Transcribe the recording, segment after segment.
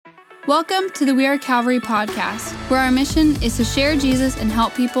Welcome to the We Are Calvary podcast, where our mission is to share Jesus and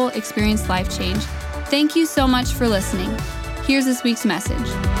help people experience life change. Thank you so much for listening. Here's this week's message.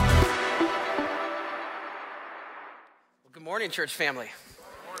 Well, good morning, church family.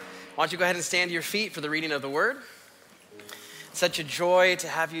 Why don't you go ahead and stand to your feet for the reading of the word? It's such a joy to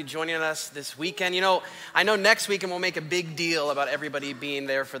have you joining us this weekend. You know, I know next weekend we'll make a big deal about everybody being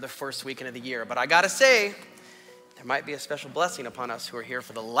there for the first weekend of the year, but I gotta say, there might be a special blessing upon us who are here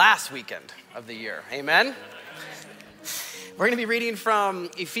for the last weekend of the year. Amen? We're going to be reading from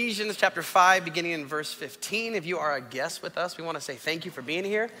Ephesians chapter 5, beginning in verse 15. If you are a guest with us, we want to say thank you for being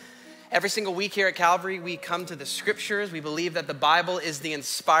here. Every single week here at Calvary, we come to the scriptures. We believe that the Bible is the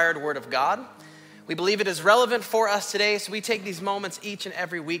inspired word of God. We believe it is relevant for us today, so we take these moments each and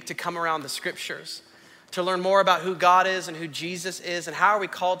every week to come around the scriptures, to learn more about who God is and who Jesus is, and how are we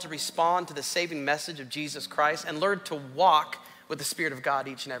called to respond to the saving message of Jesus Christ, and learn to walk with the Spirit of God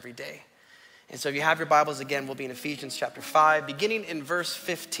each and every day. And so if you have your Bibles again, we'll be in Ephesians chapter 5, beginning in verse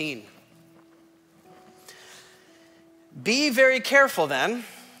 15. Be very careful then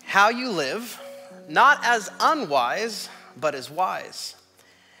how you live, not as unwise, but as wise,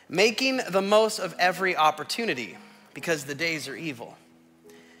 making the most of every opportunity, because the days are evil.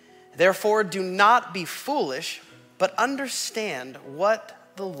 Therefore, do not be foolish, but understand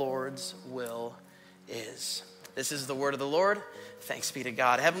what the Lord's will is. This is the word of the Lord. Thanks be to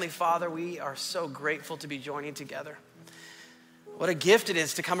God. Heavenly Father, we are so grateful to be joining together. What a gift it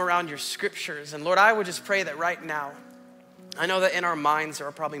is to come around your scriptures. And Lord, I would just pray that right now, I know that in our minds there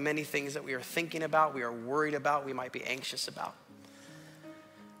are probably many things that we are thinking about, we are worried about, we might be anxious about.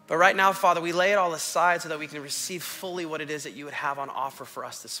 But right now, Father, we lay it all aside so that we can receive fully what it is that you would have on offer for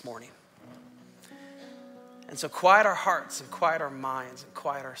us this morning. And so quiet our hearts and quiet our minds and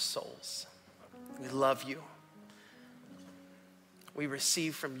quiet our souls. We love you. We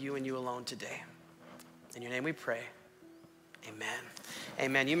receive from you and you alone today. In your name we pray. Amen.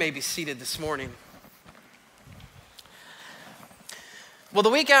 Amen. You may be seated this morning. Well, the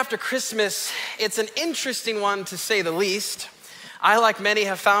week after Christmas, it's an interesting one to say the least. I, like many,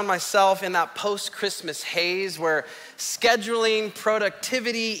 have found myself in that post-Christmas haze where scheduling,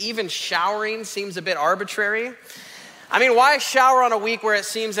 productivity, even showering seems a bit arbitrary. I mean, why shower on a week where it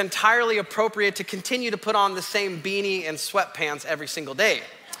seems entirely appropriate to continue to put on the same beanie and sweatpants every single day?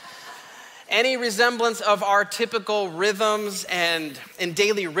 Any resemblance of our typical rhythms and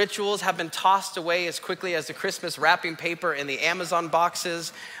daily rituals have been tossed away as quickly as the Christmas wrapping paper in the Amazon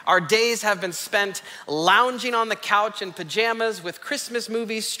boxes. Our days have been spent lounging on the couch in pajamas with Christmas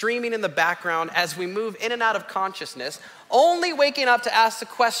movies streaming in the background as we move in and out of consciousness, only waking up to ask the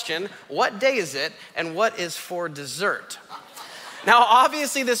question, what day is it and what is for dessert? Now,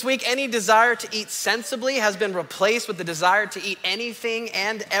 obviously this week, any desire to eat sensibly has been replaced with the desire to eat anything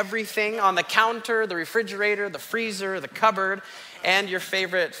and everything on the counter, the refrigerator, the freezer, the cupboard, and your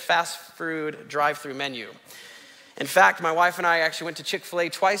favorite fast food drive-through menu. In fact, my wife and I actually went to Chick-fil-A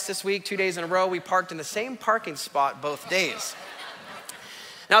twice this week, 2 days in a row. We parked in the same parking spot both days.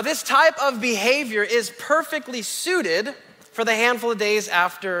 Now, this type of behavior is perfectly suited for the handful of days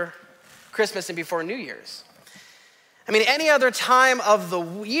after Christmas and before New Year's. I mean, any other time of the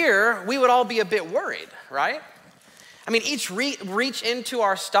year, we would all be a bit worried, right? I mean, each reach into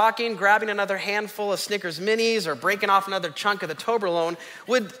our stocking, grabbing another handful of Snickers Minis or breaking off another chunk of the Toblerone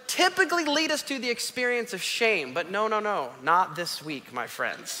would typically lead us to the experience of shame. But no, not this week, my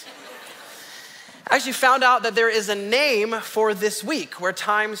friends. I actually found out that there is a name for this week where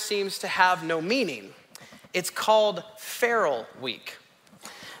time seems to have no meaning. It's called Feral Week.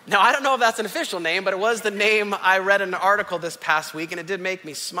 Now, I don't know if that's an official name, but it was the name I read in an article this past week, and it did make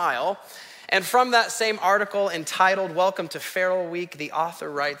me smile. And from that same article entitled, Welcome to Feral Week, the author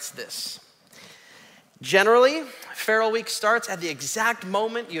writes this. Generally, Feral Week starts at the exact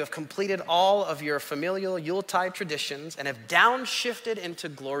moment you have completed all of your familial Yuletide traditions and have downshifted into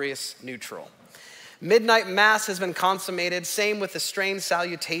glorious neutral. Midnight Mass has been consummated, same with the strange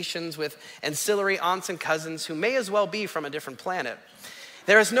salutations with ancillary aunts and cousins who may as well be from a different planet.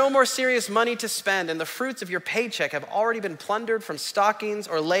 There is no more serious money to spend, and the fruits of your paycheck have already been plundered from stockings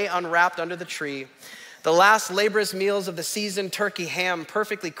or lay unwrapped under the tree. The last laborious meals of the season, turkey, ham,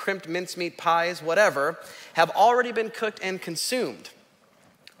 perfectly crimped mincemeat pies, whatever, have already been cooked and consumed.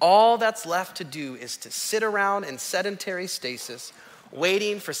 All that's left to do is to sit around in sedentary stasis,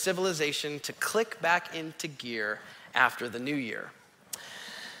 waiting for civilization to click back into gear after the new year.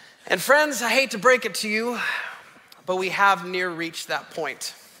 And friends, I hate to break it to you, but we have near reached that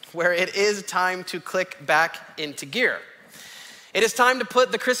point where it is time to click back into gear. It is time to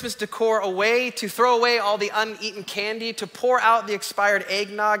put the Christmas decor away, to throw away all the uneaten candy, to pour out the expired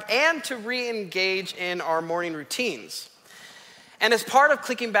eggnog, and to re-engage in our morning routines. And as part of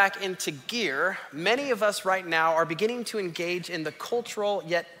clicking back into gear, many of us right now are beginning to engage in the cultural,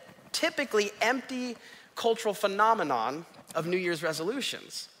 yet typically empty cultural phenomenon of New Year's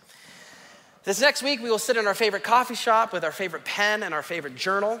resolutions. This next week, we will sit in our favorite coffee shop with our favorite pen and our favorite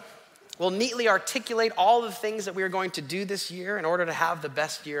journal. We'll neatly articulate all the things that we are going to do this year in order to have the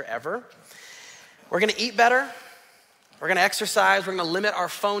best year ever. We're gonna eat better. We're gonna exercise. We're gonna limit our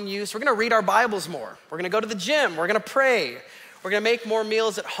phone use. We're gonna read our Bibles more. We're gonna go to the gym. We're gonna pray. We're gonna make more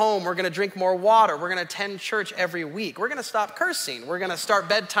meals at home. We're gonna drink more water. We're gonna attend church every week. We're gonna stop cursing. We're gonna start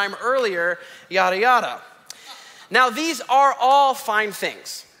bedtime earlier, yada, yada. Now, these are all fine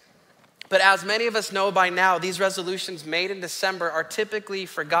things. But as many of us know by now, these resolutions made in December are typically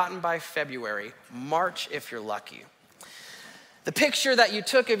forgotten by February, March if you're lucky. The picture that you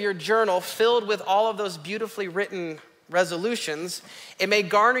took of your journal filled with all of those beautifully written resolutions, it may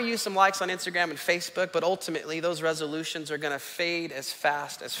garner you some likes on Instagram and Facebook, but ultimately those resolutions are gonna fade as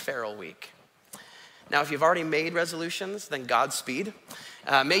fast as Feral Week. Now, if you've already made resolutions, then Godspeed.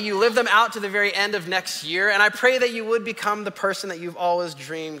 May you live them out to the very end of next year, and I pray that you would become the person that you've always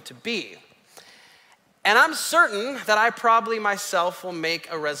dreamed to be. And I'm certain that I probably myself will make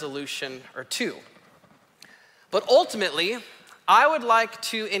a resolution or two. But ultimately, I would like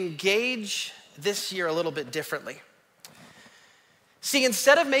to engage this year a little bit differently. See,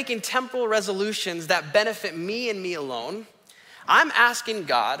 instead of making temporal resolutions that benefit me and me alone, I'm asking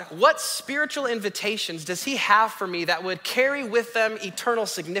God, what spiritual invitations does he have for me that would carry with them eternal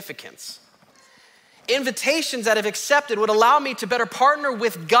significance? Invitations that, if accepted, would allow me to better partner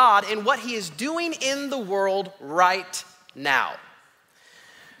with God in what he is doing in the world right now.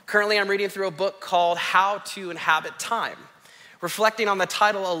 Currently, I'm reading through a book called How to Inhabit Time. Reflecting on the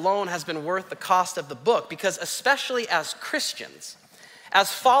title alone has been worth the cost of the book, because especially as Christians,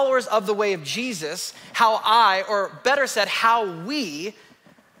 as followers of the way of Jesus, how we,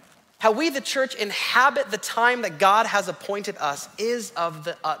 the church, inhabit the time that God has appointed us is of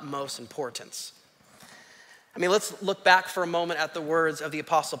the utmost importance. I mean, let's look back for a moment at the words of the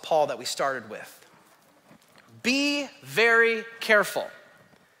Apostle Paul that we started with. Be very careful.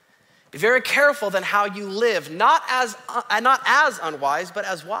 Be very careful then how you live, not as unwise, but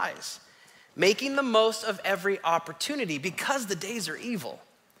as wise, making the most of every opportunity, because the days are evil.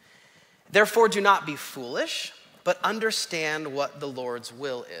 Therefore, do not be foolish, but understand what the Lord's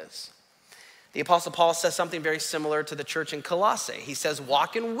will is. The Apostle Paul says something very similar to the church in Colossae. He says,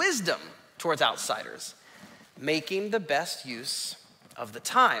 walk in wisdom towards outsiders, making the best use of the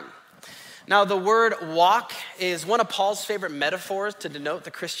time. Now, the word walk is one of Paul's favorite metaphors to denote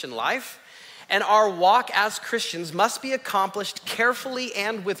the Christian life. And our walk as Christians must be accomplished carefully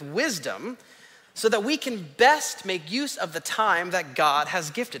and with wisdom so that we can best make use of the time that God has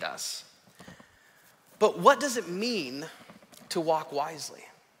gifted us. But what does it mean to walk wisely?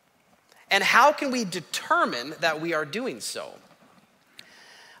 And how can we determine that we are doing so?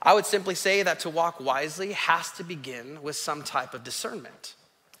 I would simply say that to walk wisely has to begin with some type of discernment.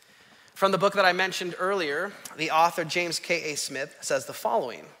 From the book that I mentioned earlier, the author James K.A. Smith says the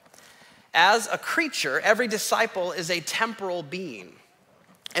following: as a creature, every disciple is a temporal being,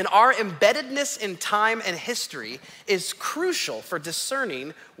 and our embeddedness in time and history is crucial for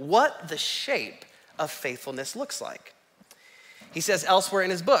discerning what the shape of faithfulness looks like. He says elsewhere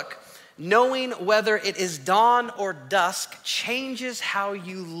in his book, knowing whether it is dawn or dusk changes how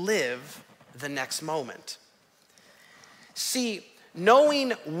you live the next moment. See,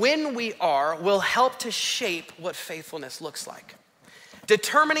 knowing when we are will help to shape what faithfulness looks like.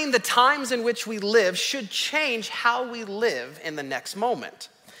 Determining the times in which we live should change how we live in the next moment.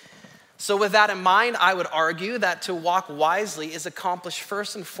 So with that in mind, I would argue that to walk wisely is accomplished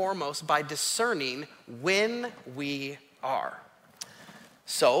first and foremost by discerning when we are.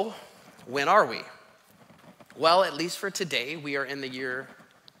 So, when are we? Well, at least for today, we are in the year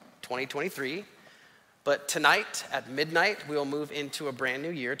 2023, but tonight at midnight, we will move into a brand new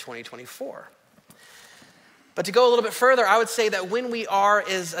year, 2024. But to go a little bit further, I would say that when we are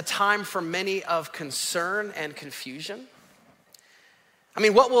is a time for many of concern and confusion. I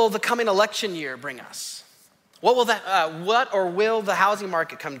mean, what will the coming election year bring us? Will the housing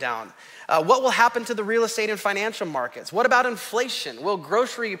market come down? What will happen to the real estate and financial markets? What about inflation? Will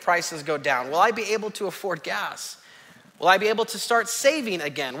grocery prices go down? Will I be able to afford gas? Will I be able to start saving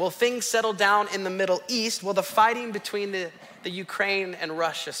again? Will things settle down in the Middle East? Will the fighting between the Ukraine and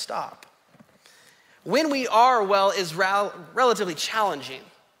Russia stop? When we are well is relatively challenging.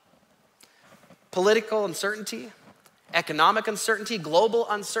 Political uncertainty, economic uncertainty, global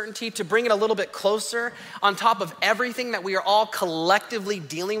uncertainty, to bring it a little bit closer, on top of everything that we are all collectively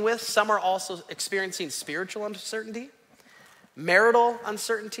dealing with, some are also experiencing spiritual uncertainty, marital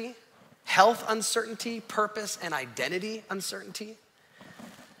uncertainty, health uncertainty, purpose and identity uncertainty.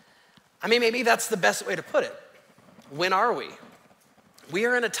 I mean, maybe that's the best way to put it. When are we? We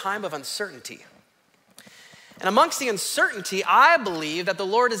are in a time of uncertainty. And amongst the uncertainty, I believe that the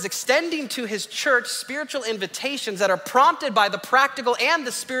Lord is extending to his church spiritual invitations that are prompted by the practical and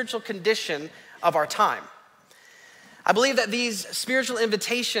the spiritual condition of our time. I believe that these spiritual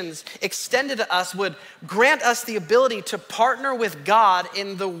invitations extended to us would grant us the ability to partner with God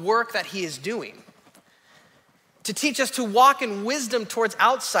in the work that he is doing, to teach us to walk in wisdom towards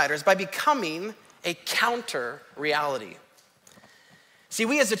outsiders by becoming a counter reality. See,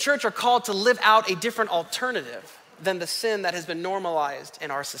 we as a church are called to live out a different alternative than the sin that has been normalized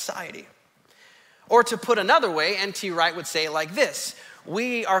in our society. Or to put another way, N.T. Wright would say it like this: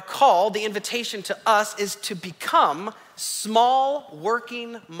 we are called, the invitation to us is to become small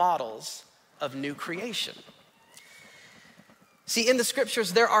working models of new creation. See, in the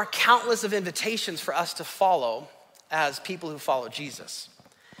scriptures, there are countless of invitations for us to follow as people who follow Jesus.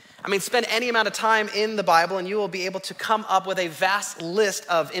 I mean, spend any amount of time in the Bible and you will be able to come up with a vast list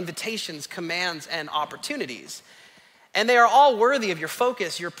of invitations, commands, and opportunities. And they are all worthy of your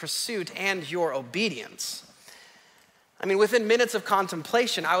focus, your pursuit, and your obedience. I mean, within minutes of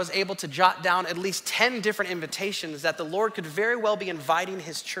contemplation, I was able to jot down at least 10 different invitations that the Lord could very well be inviting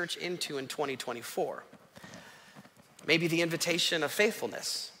his church into in 2024. Maybe the invitation of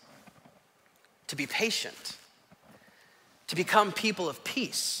faithfulness, to be patient, to become people of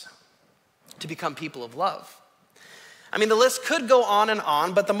peace, to become people of love. I mean, the list could go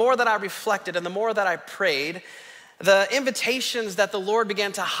on, but the more that I reflected and the more that I prayed, the invitations that the Lord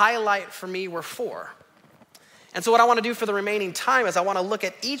began to highlight for me were 4. And so what I want to do for the remaining time is I want to look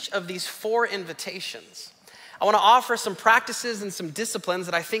at each of these 4 invitations. I want to offer some practices and some disciplines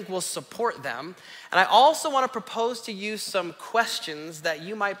that I think will support them. And I also want to propose to you some questions that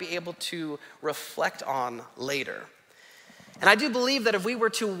you might be able to reflect on later. And I do believe that if we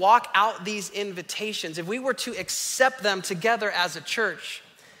were to walk out these invitations, if we were to accept them together as a church,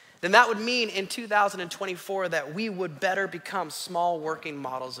 then that would mean in 2024 that we would better become small working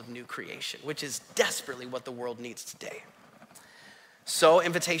models of new creation, which is desperately what the world needs today. So,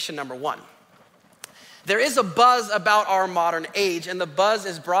 invitation number 1. There is a buzz about our modern age, and the buzz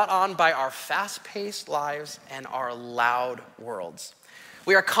is brought on by our fast-paced lives and our loud worlds.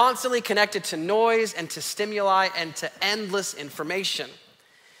 We are constantly connected to noise and to stimuli and to endless information.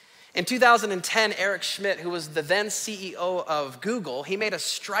 In 2010, Eric Schmidt, who was the then CEO of Google, he made a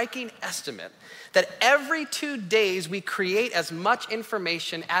striking estimate that every 2 days we create as much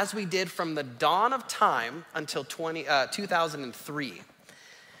information as we did from the dawn of time until 2003.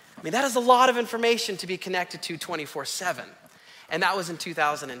 I mean, that is a lot of information to be connected to 24/7. And that was in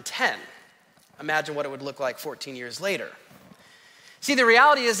 2010. Imagine what it would look like 14 years later. See, the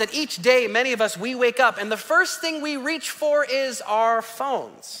reality is that each day, many of us, we wake up and the first thing we reach for is our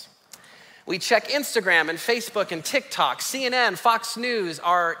phones. We check Instagram and Facebook and TikTok, CNN, Fox News,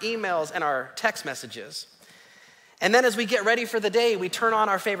 our emails and our text messages. And then as we get ready for the day, we turn on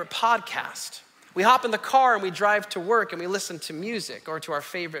our favorite podcast. We hop in the car and we drive to work and we listen to music or to our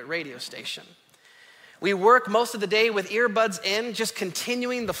favorite radio station. We work most of the day with earbuds in, just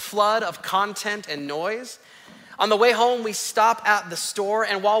continuing the flood of content and noise. On the way home, we stop at the store,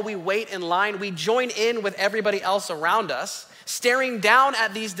 and while we wait in line, we join in with everybody else around us, staring down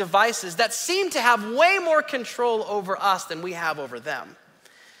at these devices that seem to have way more control over us than we have over them.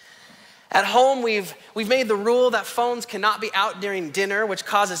 At home, we've made the rule that phones cannot be out during dinner, which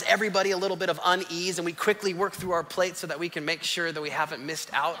causes everybody a little bit of unease, and we quickly work through our plates so that we can make sure that we haven't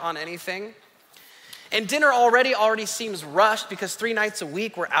missed out on anything. And dinner already seems rushed because 3 nights a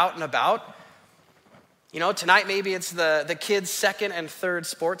week we're out and about. You know, tonight maybe it's the kids' second and third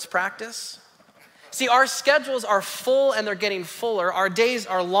sports practice. See, our schedules are full and they're getting fuller. Our days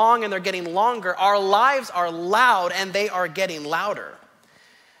are long and they're getting longer. Our lives are loud and they are getting louder.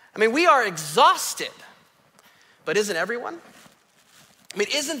 I mean, we are exhausted, but isn't everyone? I mean,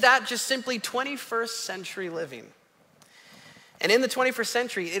 isn't that just simply 21st century living? And in the 21st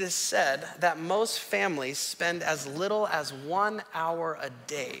century, it is said that most families spend as little as 1 hour a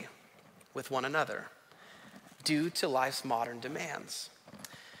day with one another due to life's modern demands.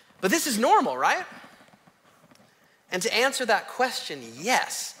 But this is normal, right? And to answer that question,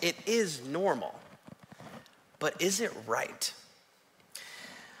 yes, it is normal. But is it right?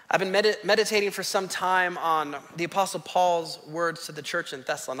 I've been meditating for some time on the Apostle Paul's words to the church in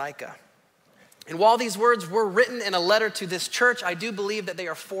Thessalonica. And while these words were written in a letter to this church, I do believe that they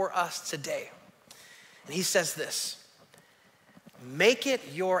are for us today. And he says this: make it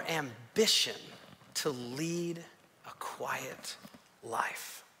your ambition to lead a quiet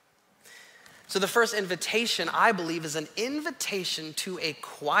life. So the first invitation, I believe, is an invitation to a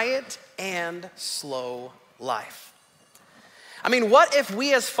quiet and slow life. I mean, what if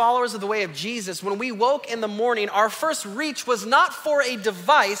we as followers of the way of Jesus, when we woke in the morning, our first reach was not for a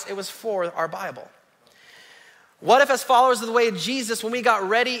device, it was for our Bible? What if as followers of the way of Jesus, when we got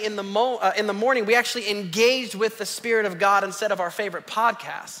ready in the morning, we actually engaged with the Spirit of God instead of our favorite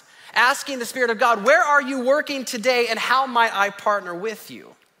podcasts, asking the Spirit of God, where are you working today and how might I partner with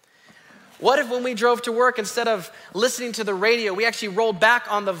you? What if when we drove to work, instead of listening to the radio, we actually rolled back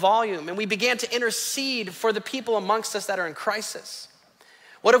on the volume and we began to intercede for the people amongst us that are in crisis?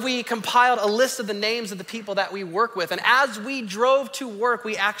 What if we compiled a list of the names of the people that we work with, and as we drove to work,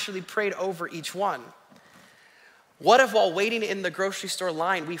 we actually prayed over each one? What if while waiting in the grocery store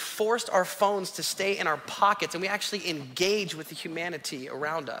line, we forced our phones to stay in our pockets and we actually engage with the humanity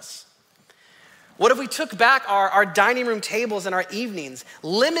around us? What if we took back our dining room tables and our evenings,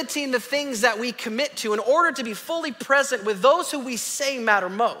 limiting the things that we commit to in order to be fully present with those who we say matter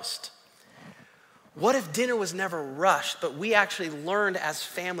most? What if dinner was never rushed, but we actually learned as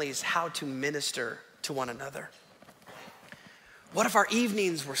families how to minister to one another? What if our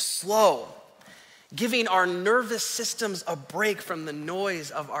evenings were slow, giving our nervous systems a break from the noise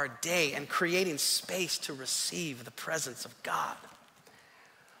of our day and creating space to receive the presence of God?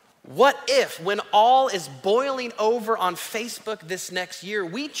 What if, when all is boiling over on Facebook this next year,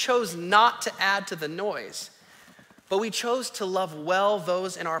 we chose not to add to the noise, but we chose to love well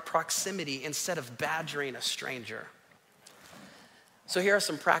those in our proximity instead of badgering a stranger? So here are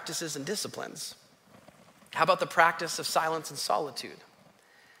some practices and disciplines. How about the practice of silence and solitude?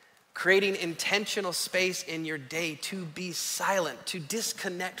 Creating intentional space in your day to be silent, to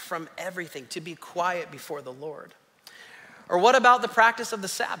disconnect from everything, to be quiet before the Lord. Or what about the practice of the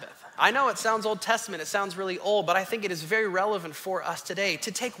Sabbath? I know it sounds Old Testament, it sounds really old, but I think it is very relevant for us today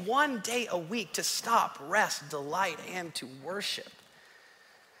to take one day a week to stop, rest, delight, and to worship.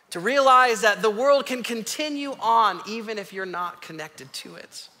 To realize that the world can continue on even if you're not connected to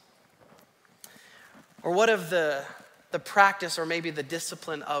it. Or what of the practice or maybe the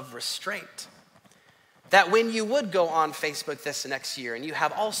discipline of restraint? That when you would go on Facebook this next year and you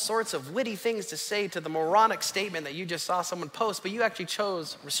have all sorts of witty things to say to the moronic statement that you just saw someone post, but you actually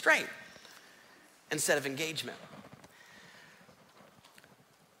chose restraint instead of engagement.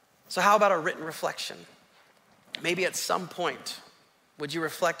 So how about a written reflection? Maybe at some point, would you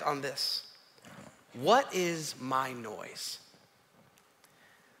reflect on this? What is my noise?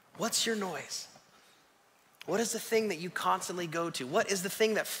 What's your noise? What is the thing that you constantly go to? What is the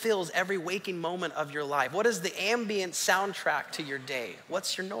thing that fills every waking moment of your life? What is the ambient soundtrack to your day?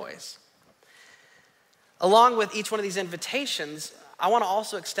 What's your noise? Along with each one of these invitations, I want to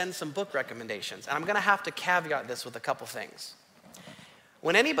also extend some book recommendations. And I'm going to have to caveat this with a couple things.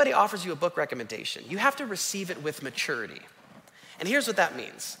 When anybody offers you a book recommendation, you have to receive it with maturity. And here's what that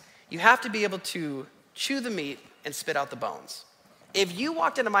means. You have to be able to chew the meat and spit out the bones. If you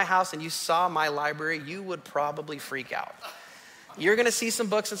walked into my house and you saw my library, you would probably freak out. You're gonna see some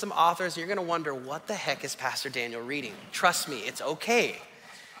books and some authors, and you're gonna wonder, what the heck is Pastor Daniel reading? Trust me, it's okay.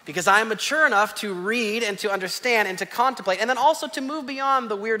 Because I'm mature enough to read and to understand and to contemplate, and then also to move beyond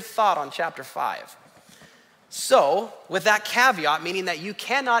the weird thought on chapter 5. So, with that caveat, meaning that you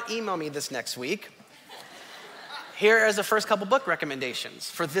cannot email me this next week, here is the first couple book recommendations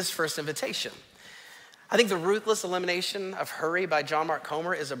for this first invitation. I think The Ruthless Elimination of Hurry by John Mark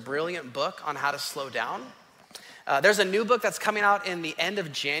Comer is a brilliant book on how to slow down. There's a new book that's coming out in the end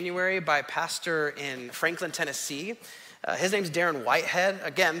of January by a pastor in Franklin, Tennessee. His name's Darren Whitehead.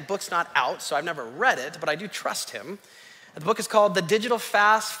 Again, book's not out, so I've never read it, but I do trust him. The book is called The Digital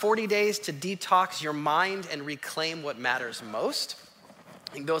Fast, 40 Days to Detox Your Mind and Reclaim What Matters Most.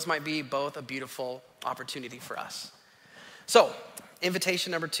 I think those might be both a beautiful opportunity for us. So,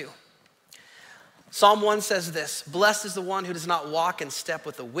 invitation number 2. Psalm 1 says this: blessed is the one who does not walk in step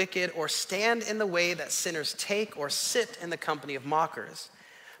with the wicked, or stand in the way that sinners take, or sit in the company of mockers,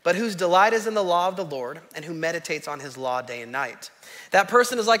 but whose delight is in the law of the Lord, and who meditates on his law day and night. That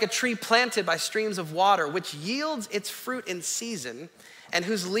person is like a tree planted by streams of water, which yields its fruit in season, and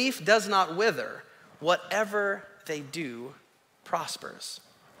whose leaf does not wither. Whatever they do prospers.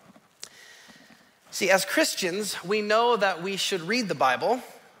 See, as Christians, we know that we should read the Bible,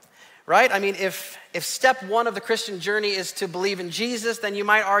 right? I mean, if step 1 of the Christian journey is to believe in Jesus, then you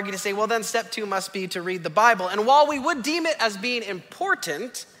might argue to say, well, then step 2 must be to read the Bible. And while we would deem it as being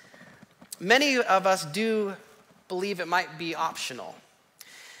important, many of us do believe it might be optional.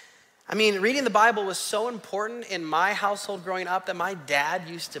 I mean, reading the Bible was so important in my household growing up that my dad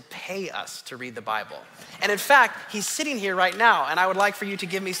used to pay us to read the Bible. And in fact, he's sitting here right now, and I would like for you to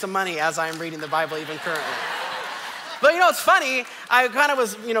give me some money as I'm reading the Bible even currently. But it's funny, I kind of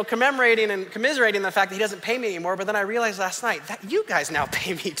was, commemorating and commiserating the fact that he doesn't pay me anymore, but then I realized last night that you guys now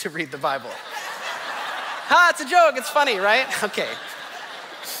pay me to read the Bible. It's a joke, it's funny, right? Okay.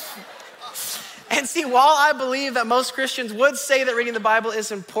 And see, while I believe that most Christians would say that reading the Bible is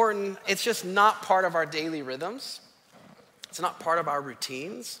important, it's just not part of our daily rhythms. It's not part of our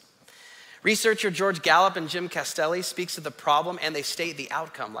routines. Researcher George Gallup and Jim Castelli speaks of the problem, and they state the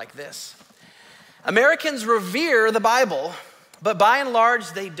outcome like this. Americans revere the Bible, but by and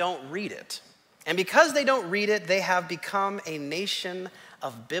large, they don't read it. And because they don't read it, they have become a nation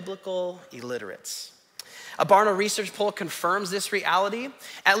of biblical illiterates. A Barna research poll confirms this reality.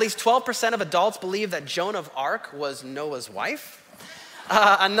 At least 12% of adults believe that Joan of Arc was Noah's wife.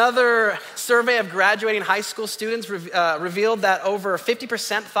 Another survey of graduating high school students revealed that over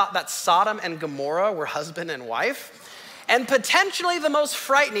 50% thought that Sodom and Gomorrah were husband and wife. And potentially the most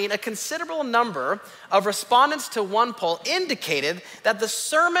frightening, a considerable number of respondents to one poll indicated that the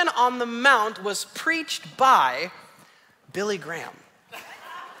Sermon on the Mount was preached by Billy Graham.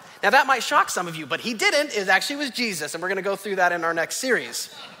 Now that might shock some of you, but he didn't. It actually was Jesus, and we're gonna go through that in our next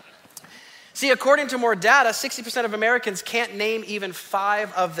series. See, according to more data, 60% of Americans can't name even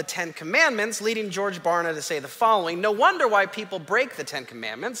 5 of the 10 commandments, leading George Barna to say the following: no wonder why people break the 10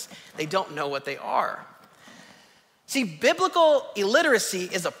 commandments. They don't know what they are. See, biblical illiteracy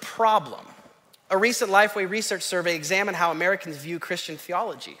is a problem. A recent Lifeway research survey examined how Americans view Christian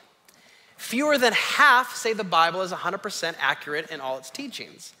theology. Fewer than half say the Bible is 100% accurate in all its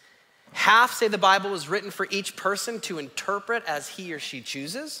teachings. Half say the Bible was written for each person to interpret as he or she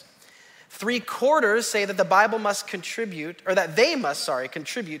chooses. 3/4 say that the Bible must contribute, or that they must,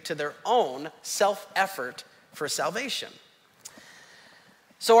 contribute to their own self-effort for salvation.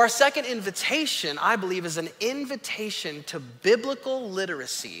 So our second invitation, I believe, is an invitation to biblical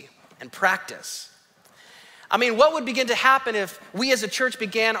literacy and practice. I mean, what would begin to happen if we as a church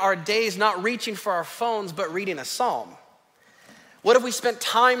began our days not reaching for our phones, but reading a psalm? What if we spent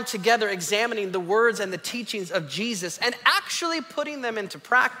time together examining the words and the teachings of Jesus and actually putting them into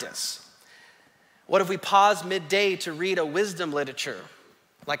practice? What if we paused midday to read a wisdom literature,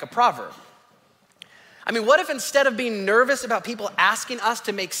 like a proverb? I mean, what if instead of being nervous about people asking us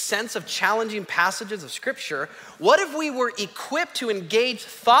to make sense of challenging passages of Scripture, what if we were equipped to engage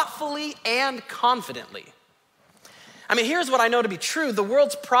thoughtfully and confidently? I mean, here's what I know to be true. The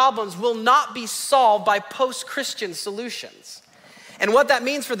world's problems will not be solved by post-Christian solutions. And what that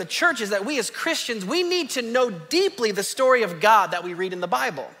means for the church is that we as Christians, we need to know deeply the story of God that we read in the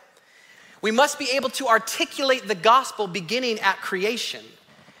Bible. We must be able to articulate the gospel beginning at creation.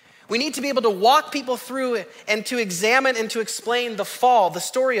 We need to be able to walk people through it and to examine and to explain the fall, the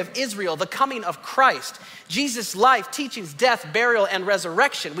story of Israel, the coming of Christ, Jesus' life, teachings, death, burial, and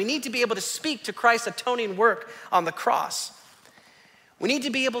resurrection. We need to be able to speak to Christ's atoning work on the cross. We need to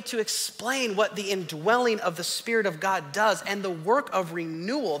be able to explain what the indwelling of the Spirit of God does and the work of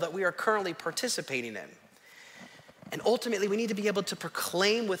renewal that we are currently participating in. And ultimately, we need to be able to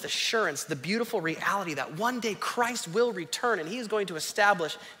proclaim with assurance the beautiful reality that one day Christ will return and he is going to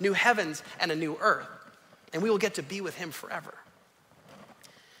establish new heavens and a new earth. And we will get to be with him forever.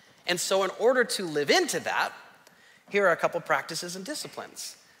 And so in order to live into that, here are a couple practices and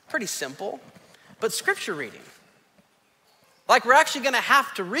disciplines. Pretty simple, but scripture reading. Like we're actually gonna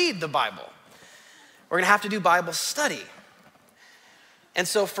have to read the Bible. We're gonna have to do Bible study. And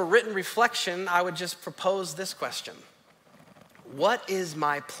so for written reflection, I would just propose this question. What is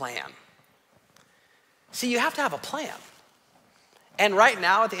my plan? See, you have to have a plan. And right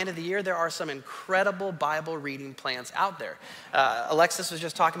now, at the end of the year, there are some incredible Bible reading plans out there. Alexis was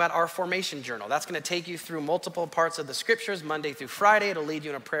just talking about our formation journal. That's gonna take you through multiple parts of the scriptures, Monday through Friday. It'll lead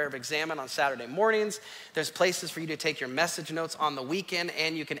you in a prayer of examine on Saturday mornings. There's places for you to take your message notes on the weekend,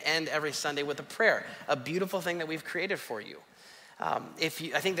 and you can end every Sunday with a prayer, a beautiful thing that we've created for you. I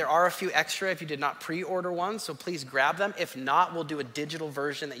think there are a few extra if you did not pre-order one, so please grab them. If not, we'll do a digital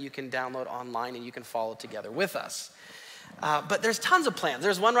version that you can download online and you can follow together with us. But there's tons of plans.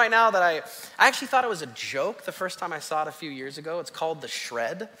 There's one right now that I actually thought it was a joke the first time I saw it a few years ago. It's called The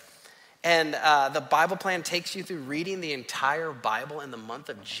Shred. And the Bible plan takes you through reading the entire Bible in the month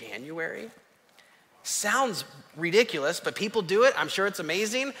of January. Sounds ridiculous, but people do it. I'm sure it's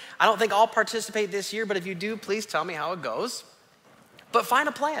amazing. I don't think I'll participate this year, but if you do, please tell me how it goes. But find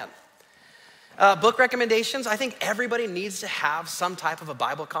a plan. Book recommendations, I think everybody needs to have some type of a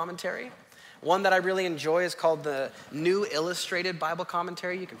Bible commentary. One that I really enjoy is called the New Illustrated Bible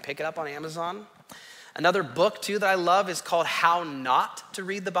Commentary. You can pick it up on Amazon. Another book, too, that I love is called How Not to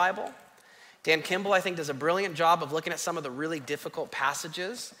Read the Bible. Dan Kimball, I think, does a brilliant job of looking at some of the really difficult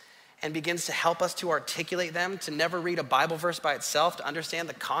passages and begins to help us to articulate them, to never read a Bible verse by itself, to understand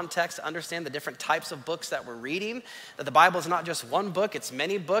the context, to understand the different types of books that we're reading, that the Bible is not just one book, it's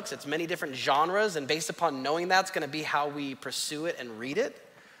many books, it's many different genres, and based upon knowing that, it's gonna be how we pursue it and read it.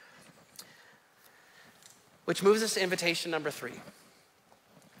 Which moves us to invitation number 3.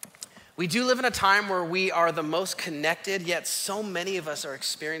 We do live in a time where we are the most connected, yet so many of us are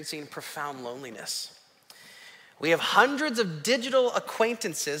experiencing profound loneliness. We have hundreds of digital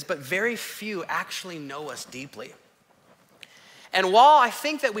acquaintances, but very few actually know us deeply. And while I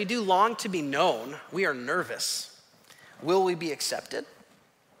think that we do long to be known, we are nervous. Will we be accepted?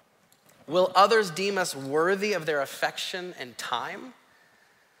 Will others deem us worthy of their affection and time?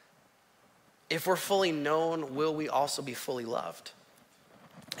 If we're fully known, will we also be fully loved?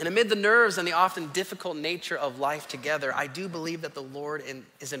 And amid the nerves and the often difficult nature of life together, I do believe that the Lord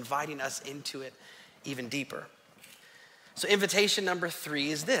is inviting us into it even deeper. So invitation number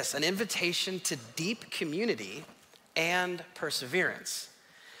 3 is this, an invitation to deep community and perseverance.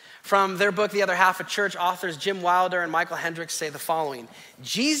 From their book, The Other Half of Church, authors Jim Wilder and Michael Hendricks say the following: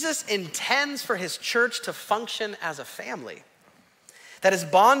 Jesus intends for his church to function as a family that is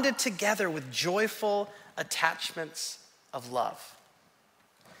bonded together with joyful attachments of love.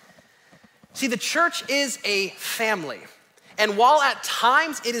 See, the church is a family. And while at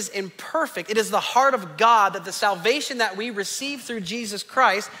times it is imperfect, it is the heart of God that the salvation that we receive through Jesus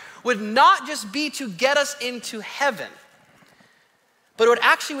Christ would not just be to get us into heaven, but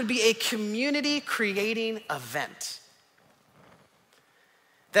it would be a community creating event.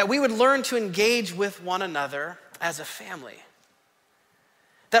 That we would learn to engage with one another as a family.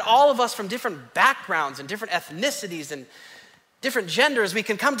 That all of us from different backgrounds and different ethnicities and different genders, we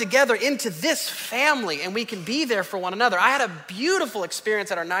can come together into this family and we can be there for one another. I had a beautiful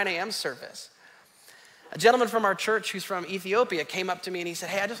experience at our 9 a.m. service. A gentleman from our church who's from Ethiopia came up to me and he said,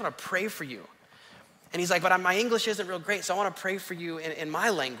 "Hey, I just want to pray for you." And he's like, "But my English isn't real great, so I want to pray for you in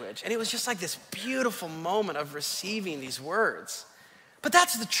my language." And it was just like this beautiful moment of receiving these words. But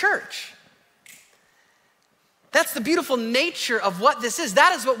that's the church. That's the beautiful nature of what this is.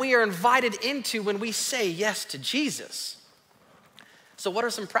 That is what we are invited into when we say yes to Jesus. So what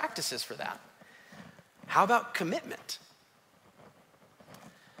are some practices for that? How about commitment?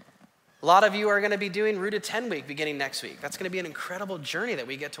 A lot of you are gonna be doing Rooted 10 Week beginning next week. That's gonna be an incredible journey that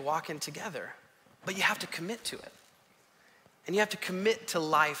we get to walk in together. But you have to commit to it. And you have to commit to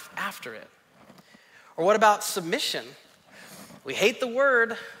life after it. Or what about submission? We hate the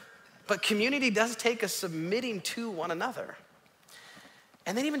word, but community does take us submitting to one another.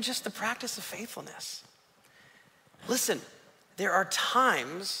 And then even just the practice of faithfulness. Listen, there are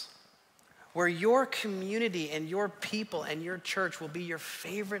times where your community and your people and your church will be your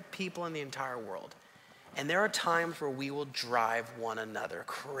favorite people in the entire world. And there are times where we will drive one another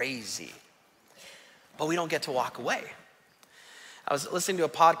crazy, but we don't get to walk away. I was listening to a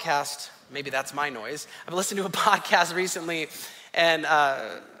podcast, maybe that's my noise. I've listened to a podcast recently and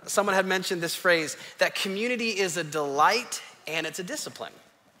someone had mentioned this phrase, that community is a delight and it's a discipline.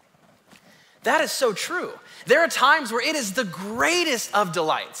 That is so true. There are times where it is the greatest of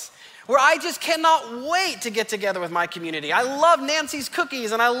delights, where I just cannot wait to get together with my community. I love Nancy's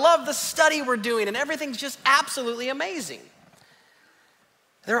cookies and I love the study we're doing and everything's just absolutely amazing.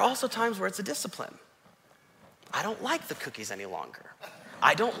 There are also times where it's a discipline. I don't like the cookies any longer.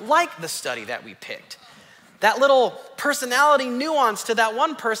 I don't like the study that we picked. That little personality nuance to that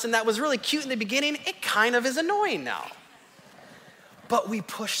one person that was really cute in the beginning, it kind of is annoying now. But we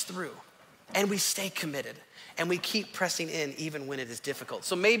push through. And we stay committed and we keep pressing in even when it is difficult.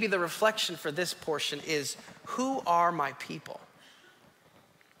 So maybe the reflection for this portion is, who are my people?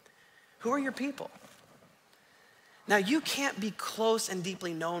 Who are your people? Now, you can't be close and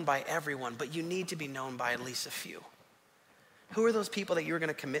deeply known by everyone, but you need to be known by at least a few. Who are those people that you're going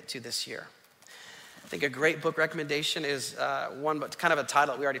to commit to this year? I think a great book recommendation is one, but kind of a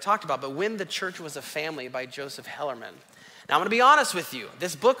title that we already talked about, but When the Church Was a Family by Joseph Hellerman. Now, I'm gonna be honest with you.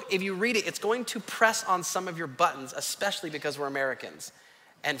 This book, if you read it, it's going to press on some of your buttons, especially because we're Americans.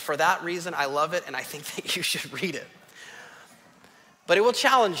 And for that reason, I love it, and I think that you should read it. But it will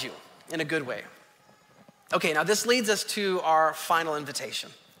challenge you in a good way. Okay, now this leads us to our final invitation.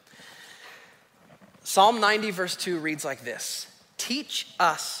 Psalm 90, verse 2 reads like this: "Teach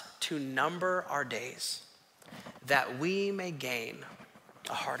us to number our days, that we may gain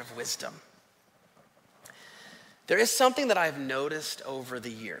a heart of wisdom." There is something that I've noticed over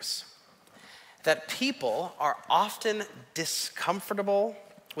the years. that people are often discomfortable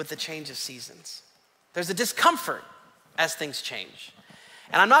with the change of seasons. There's a discomfort as things change.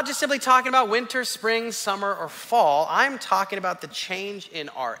 And I'm not just simply talking about winter, spring, summer, or fall. I'm talking about the change in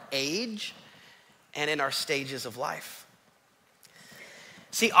our age and in our stages of life.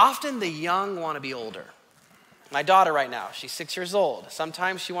 See, often the young want to be older. My daughter right now, she's 6 years old.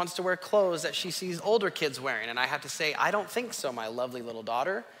 Sometimes she wants to wear clothes that she sees older kids wearing. And I have to say, I don't think so, my lovely little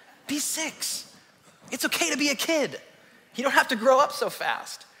daughter. Be 6. It's okay to be a kid. You don't have to grow up so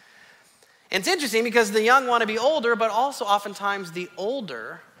fast. And it's interesting because the young want to be older, but also oftentimes the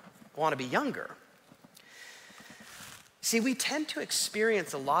older want to be younger. See, we tend to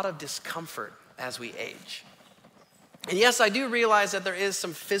experience a lot of discomfort as we age. And yes, I do realize that there is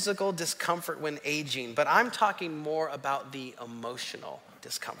some physical discomfort when aging, but I'm talking more about the emotional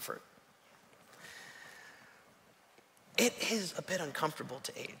discomfort. It is a bit uncomfortable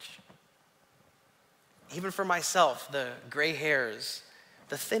to age. Even for myself, the gray hairs,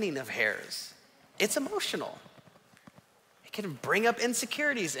 the thinning of hairs, it's emotional. It can bring up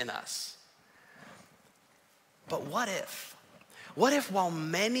insecurities in us. But what if? What if while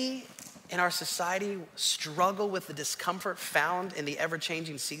many in our society struggle with the discomfort found in the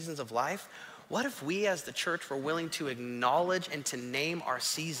ever-changing seasons of life, what if we as the church were willing to acknowledge and to name our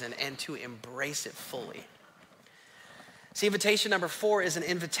season and to embrace it fully? See, invitation number 4 is an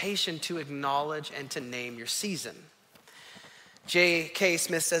invitation to acknowledge and to name your season. J.K.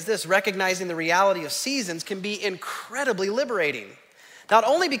 Smith says this: recognizing the reality of seasons can be incredibly liberating. Not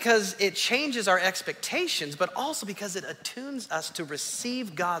only because it changes our expectations, but also because it attunes us to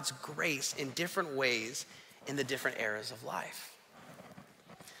receive God's grace in different ways in the different eras of life.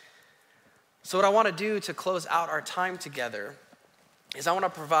 So what I want to do to close out our time together is I want to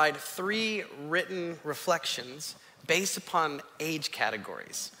provide 3 written reflections based upon age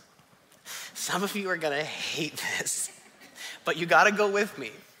categories. Some of you are going to hate this, but you got to go with me.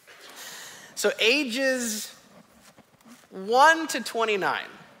 So ages 1 to 29.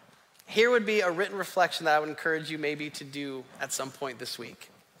 Here would be a written reflection that I would encourage you maybe to do at some point this week.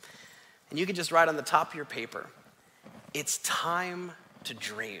 And you can just write on the top of your paper, it's time to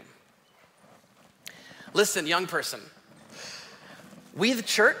dream. Listen, young person, we the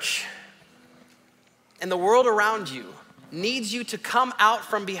church and the world around you needs you to come out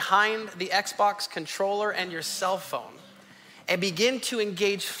from behind the Xbox controller and your cell phone and begin to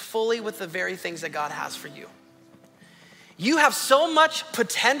engage fully with the very things that God has for you. You have so much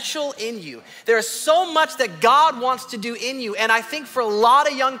potential in you. There is so much that God wants to do in you. And I think for a lot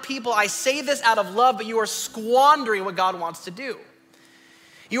of young people, I say this out of love, but you are squandering what God wants to do.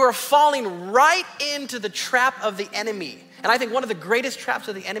 You are falling right into the trap of the enemy. And I think one of the greatest traps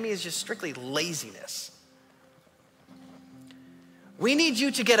of the enemy is just strictly laziness. We need you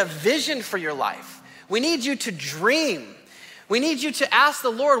to get a vision for your life. We need you to dream. We need you to ask the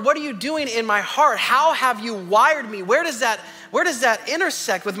Lord, what are you doing in my heart? How have you wired me? Where does that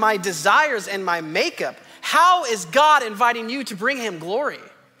intersect with my desires and my makeup? How is God inviting you to bring him glory?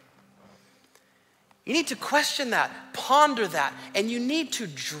 You need to question that, ponder that, and you need to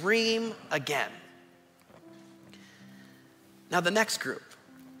dream again. Now the next group,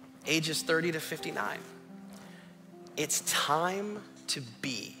 ages 30 to 59. It's time to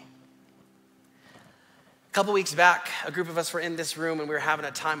be. A couple weeks back, a group of us were in this room and we were having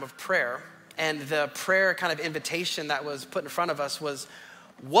a time of prayer. And the prayer kind of invitation that was put in front of us was,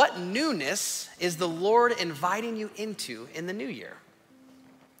 what newness is the Lord inviting you into in the new year?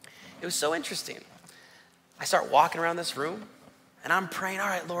 It was so interesting. I start walking around this room and I'm praying, all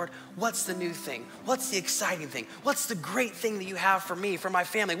right, Lord, what's the new thing? What's the exciting thing? What's the great thing that you have for me, for my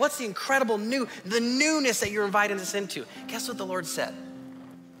family? What's the incredible the newness that you're inviting us into? Guess what the Lord said?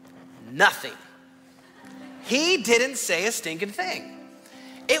 Nothing. He didn't say a stinking thing.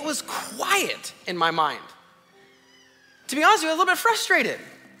 It was quiet in my mind. To be honest with you, I was a little bit frustrated.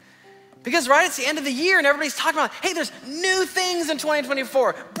 Because right, it's the end of the year and everybody's talking about, hey, there's new things in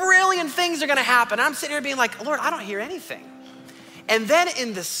 2024. Brilliant things are gonna happen. I'm sitting here being like, Lord, I don't hear anything. And then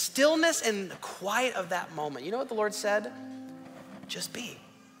in the stillness and the quiet of that moment, you know what the Lord said? Just be.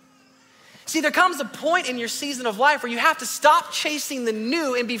 See, there comes a point in your season of life where you have to stop chasing the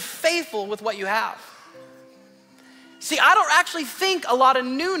new and be faithful with what you have. See, I don't actually think a lot of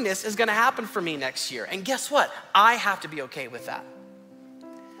newness is gonna happen for me next year. And guess what? I have to be okay with that.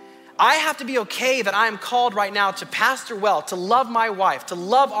 I have to be okay that I am called right now to pastor well, to love my wife, to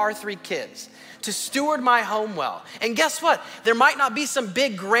love our 3 kids, to steward my home well. And guess what? There might not be some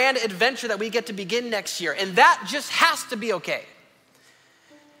big grand adventure that we get to begin next year, and that just has to be okay.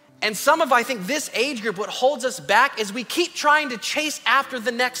 And some of, I think, this age group, what holds us back is we keep trying to chase after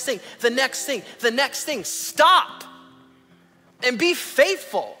the next thing, the next thing, the next thing. Stop and be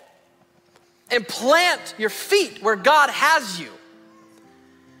faithful and plant your feet where God has you.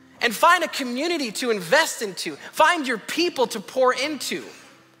 And find a community to invest into. Find your people to pour into.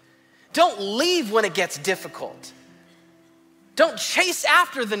 Don't leave when it gets difficult. Don't chase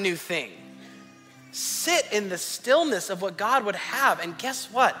after the new thing. Sit in the stillness of what God would have. And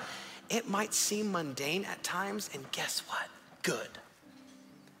guess what? It might seem mundane at times, and guess what? Good.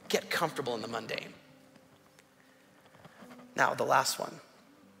 Get comfortable in the mundane. Now, the last one.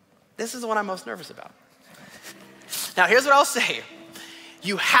 This is the one I'm most nervous about. Now, here's what I'll say.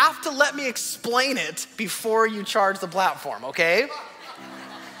 You have to let me explain it before you charge the platform, okay?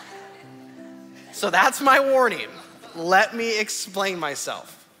 So that's my warning. Let me explain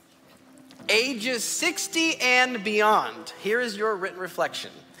myself. Ages 60 and beyond, here is your written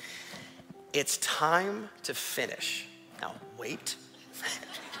reflection. It's time to finish. Now, wait.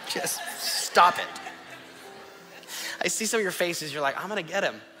 Just stop it. I see some of your faces. You're like, I'm gonna get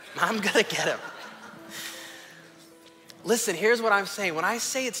him. I'm gonna get him. Listen, here's what I'm saying. When I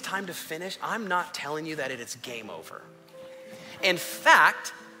say it's time to finish, I'm not telling you that it is game over. In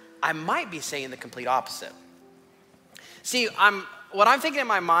fact, I might be saying the complete opposite. See, what I'm thinking in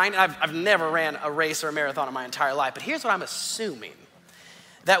my mind, I've never ran a race or a marathon in my entire life, but here's what I'm assuming.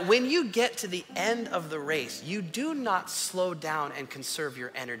 That when you get to the end of the race, you do not slow down and conserve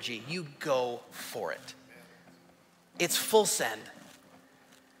your energy. You go for it. It's full send.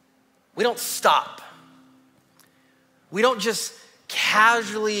 We don't stop. We don't just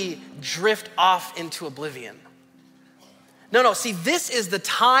casually drift off into oblivion. No, see, this is the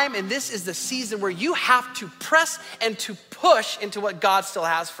time and this is the season where you have to press and to push into what God still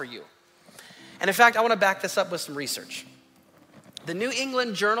has for you. And in fact, I want to back this up with some research. The New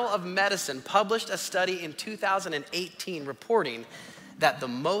England Journal of Medicine published a study in 2018 reporting that the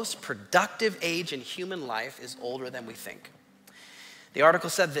most productive age in human life is older than we think. The article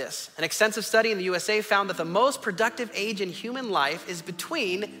said this: an extensive study in the USA found that the most productive age in human life is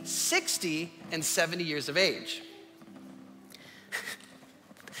between 60 and 70 years of age.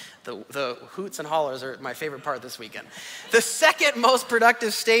 The hoots and hollers are my favorite part this weekend. The second most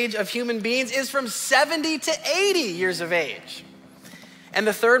productive stage of human beings is from 70 to 80 years of age. And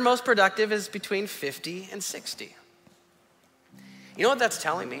the third most productive is between 50 and 60. You know what that's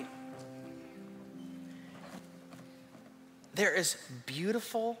telling me? There is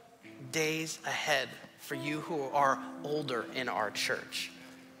beautiful days ahead for you who are older in our church.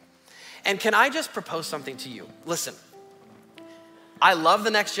 And can I just propose something to you? Listen, I love the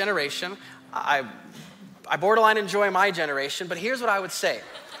next generation. I borderline enjoy my generation, but here's what I would say.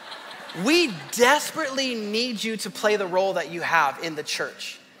 We desperately need you to play the role that you have in the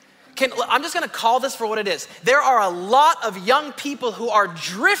church. I'm just gonna call this for what it is. There are a lot of young people who are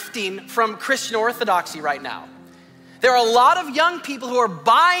drifting from Christian orthodoxy right now. There are a lot of young people who are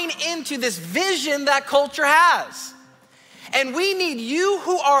buying into this vision that culture has. And we need you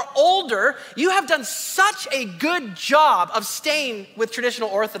who are older. You have done such a good job of staying with traditional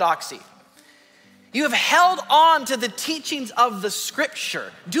orthodoxy. You have held on to the teachings of the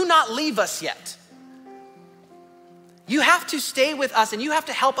scripture. Do not leave us yet. You have to stay with us and you have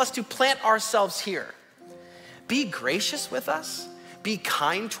to help us to plant ourselves here. Be gracious with us, be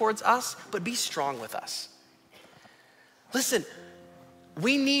kind towards us, but be strong with us. Listen,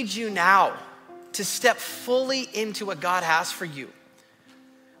 we need you now to step fully into what God has for you.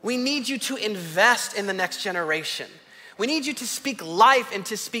 We need you to invest in the next generation. We need you to speak life and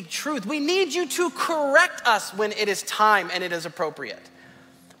to speak truth. We need you to correct us when it is time and it is appropriate.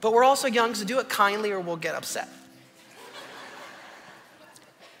 But we're also young, so do it kindly or we'll get upset.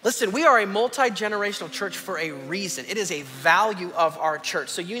 Listen, we are a multi-generational church for a reason. It is a value of our church.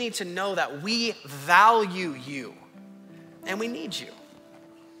 So you need to know that we value you and we need you.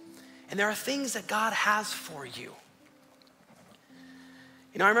 And there are things that God has for you.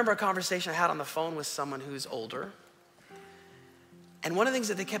 You know, I remember a conversation I had on the phone with someone who's older. And one of the things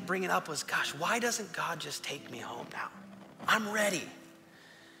that they kept bringing up was, gosh, why doesn't God just take me home now? I'm ready.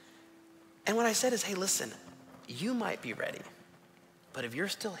 And what I said is, hey, listen, you might be ready. But if you're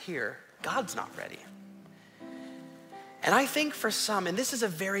still here, God's not ready. And I think for some, and this is a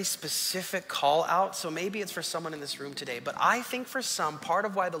very specific call out, so maybe it's for someone in this room today, but I think for some, part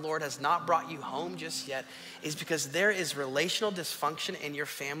of why the Lord has not brought you home just yet is because there is relational dysfunction in your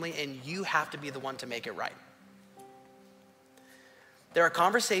family and you have to be the one to make it right. There are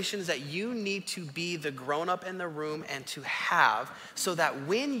conversations that you need to be the grown-up in the room and to have so that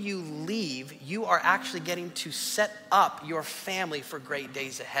when you leave, you are actually getting to set up your family for great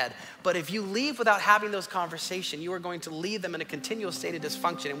days ahead. But if you leave without having those conversations, you are going to leave them in a continual state of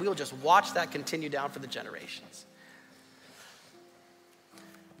dysfunction, and we will just watch that continue down for the generations.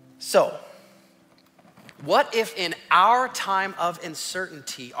 So, what if in our time of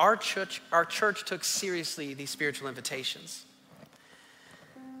uncertainty, our church took seriously these spiritual invitations?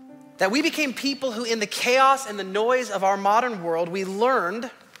 That we became people who, in the chaos and the noise of our modern world, we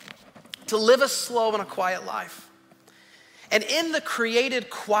learned to live a slow and a quiet life. And in the created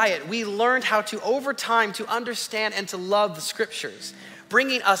quiet, we learned how to, over time, to understand and to love the scriptures,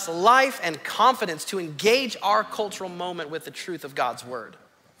 bringing us life and confidence to engage our cultural moment with the truth of God's word.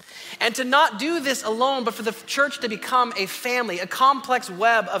 And to not do this alone, but for the church to become a family, a complex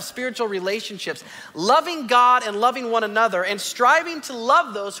web of spiritual relationships, loving God and loving one another, and striving to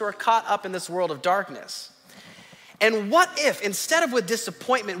love those who are caught up in this world of darkness. And what if, instead of with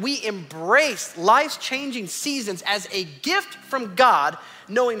disappointment, we embrace life's changing seasons as a gift from God,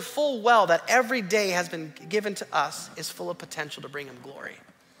 knowing full well that every day has been given to us is full of potential to bring him glory?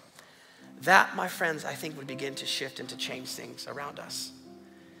 That, my friends, I think would begin to shift and to change things around us.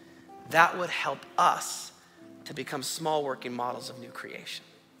 That would help us to become small working models of new creation.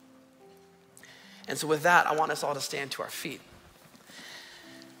 And so with that, I want us all to stand to our feet.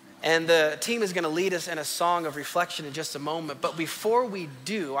 And the team is going to lead us in a song of reflection in just a moment. But before we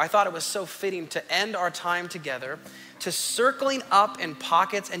do, I thought it was so fitting to end our time together to circling up in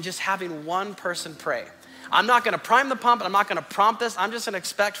pockets and just having one person pray. I'm not going to prime the pump, and I'm not going to prompt this. I'm just going to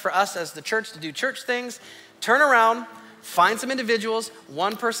expect for us as the church to do church things, turn around, find some individuals,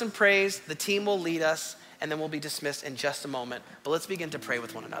 one person prays, the team will lead us, and then we'll be dismissed in just a moment. But let's begin to pray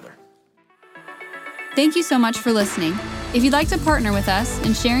with one another. Thank you so much for listening. If you'd like to partner with us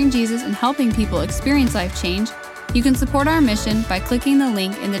in sharing Jesus and helping people experience life change, you can support our mission by clicking the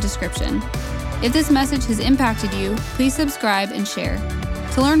link in the description. If this message has impacted you, please subscribe and share.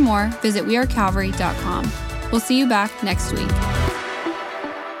 To learn more, visit wearecalvary.com. We'll see you back next week.